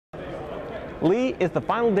Lee, it's the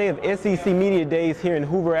final day of SEC Media Days here in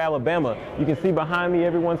Hoover, Alabama. You can see behind me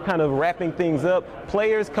everyone's kind of wrapping things up.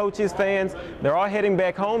 Players, coaches, fans, they're all heading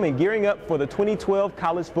back home and gearing up for the 2012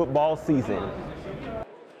 college football season.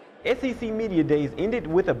 SEC Media Days ended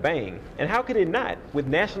with a bang, and how could it not, with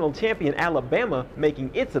national champion Alabama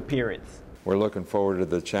making its appearance. We're looking forward to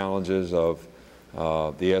the challenges of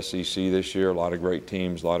the SEC this year. A lot of great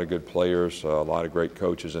teams, a lot of good players, a lot of great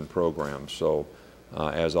coaches and programs. So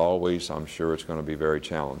as always, I'm sure it's going to be very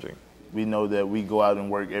challenging. We know that we go out and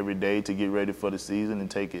work every day to get ready for the season and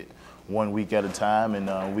take it 1 week at a time,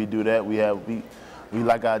 and we do that. We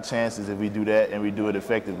like our chances if we do that, and we do it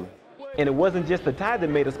effectively. And it wasn't just the tie that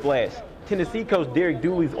made a splash. Tennessee coach Derek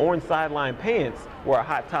Dooley's orange sideline pants were a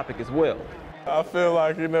hot topic as well. I feel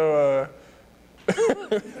like,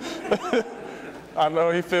 I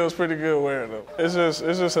know he feels pretty good wearing them. It's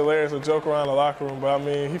just hilarious to joke around the locker room, but I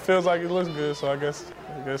mean, he feels like he looks good, so I guess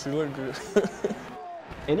he looked good.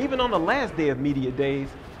 And even on the last day of media days,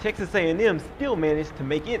 Texas A&M still managed to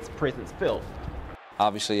make its presence felt.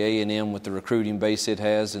 Obviously, A&M, with the recruiting base it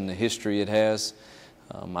has and the history it has,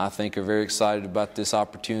 I think are very excited about this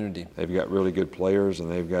opportunity. They've got really good players,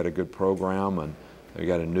 and they've got a good program, and they've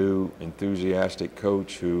got a new, enthusiastic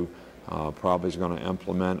coach who probably is going to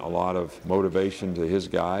implement a lot of motivation to his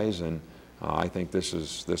guys, and I think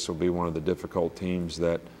this will be one of the difficult teams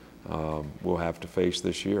that we'll have to face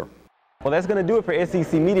this year. Well, that's going to do it for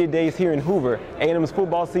SEC Media Days here in Hoover. A&M's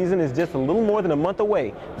football season is just a little more than a month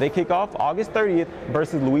away. They kick off August 30th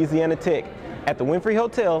versus Louisiana Tech at the Winfrey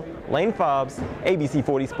Hotel, Lane Fobbs, ABC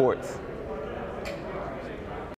 40 Sports.